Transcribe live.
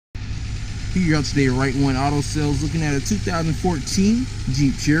Here you're out today at Right One Auto Sales, looking at a 2014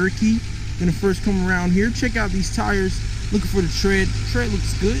 Jeep Cherokee. Gonna first come around here, check out these tires, looking for the tread. Tread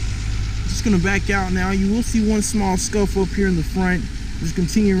looks good. Just gonna back out now. You will see one small scuff up here in the front. Just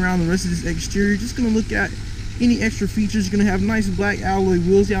continue around the rest of this exterior. Just gonna look at any extra features. You're gonna have nice black alloy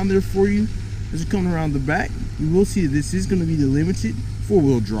wheels down there for you. As you come around the back, you will see that this is gonna be the limited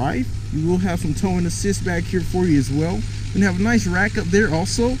 4-wheel drive. You will have some towing assist back here for you as well. Gonna have a nice rack up there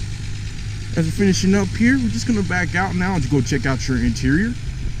also. As we're finishing up here, we're just gonna back out now and go check out your interior.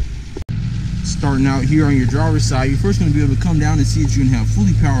 Starting out here on your driver's side, you're first gonna be able to come down and see that you're gonna have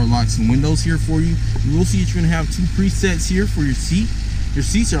fully powered locks and windows here for you. You will see that you're gonna have 2 presets here for your seat. Your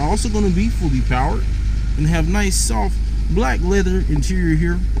seats are also gonna be fully powered and have nice soft black leather interior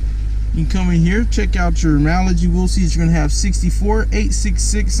here. You can come in here, check out your mileage. You will see that you're gonna have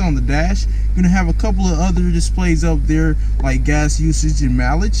 64,866 on the dash. You're gonna have a couple of other displays up there like gas usage and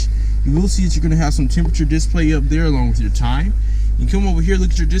mileage. You will see that you're going to have some temperature display up there along with your time. You come over here,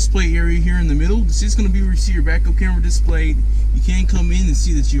 look at your display area here in the middle. This is going to be where you see your backup camera displayed. You can come in and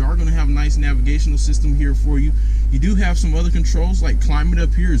see that you are going to have a nice navigational system here for you. You do have some other controls like climate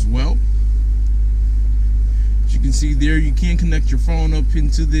up here as well. As you can see there, you can connect your phone up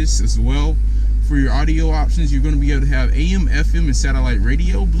into this as well. For your audio options, you're going to be able to have AM, FM, and satellite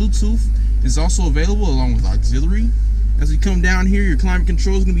radio. Bluetooth is also available along with auxiliary. As we come down here, your climate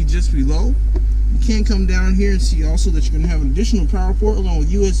control is going to be just below. You can come down here and see also that you're going to have an additional power port along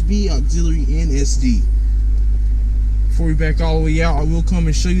with USB, auxiliary, and SD. Before we back all the way out, I will come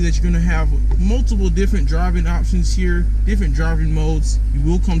and show you that you're going to have multiple different driving options here, different driving modes. You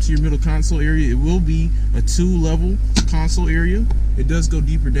will come to your middle console area. It will be a 2-level console area. It does go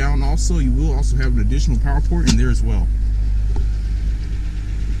deeper down also. You will also have an additional power port in there as well.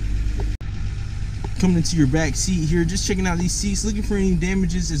 Coming into your back seat here, just checking out these seats, looking for any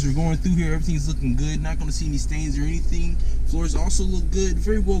damages as we're going through here. Everything's looking good, not going to see any stains or anything. Floors also look good,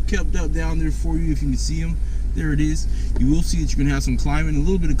 very well kept up down there for you if you can see them. There it is. You will see that you're going to have some climate, a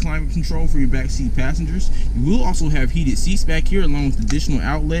little bit of climate control for your back seat passengers. You will also have heated seats back here along with additional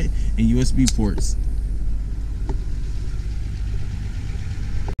outlet and USB ports.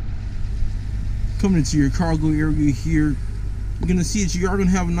 Coming into your cargo area here, you're going to see that you are going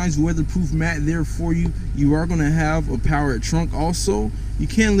to have a nice weatherproof mat there for you. You are going to have a powered trunk also. You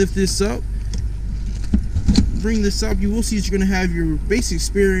can lift this up, bring this up. You will see that you're going to have your basic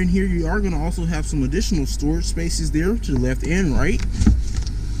spare in here. You are going to also have some additional storage spaces there to the left and right.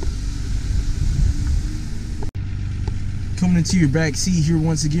 Coming into your back seat here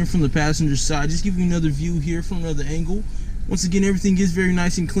once again from the passenger side, just give you another view here from another angle. Once again, everything is very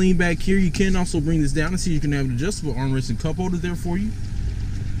nice and clean back here. You can also bring this down and see you can have an adjustable armrest and cup holder there for you.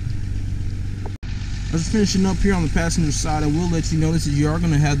 As we're finishing up here on the passenger side, I will let you notice that you are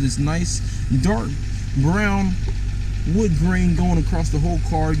going to have this nice dark brown wood grain going across the whole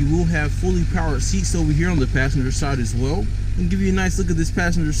car. You will have fully powered seats over here on the passenger side as well. And give you a nice look at this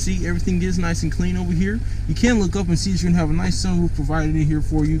passenger seat. Everything is nice and clean over here. You can look up and see that you're going to have a nice sunroof provided in here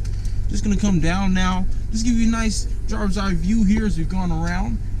for you. Just going to come down now, just give you a nice driver's eye view here as we've gone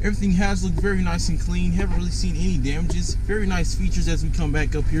around. Everything has looked very nice and clean. Haven't really seen any damages. Very nice features as we come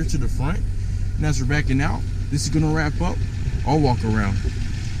back up here to the front. And as we're backing out, this is going to wrap up our walk around.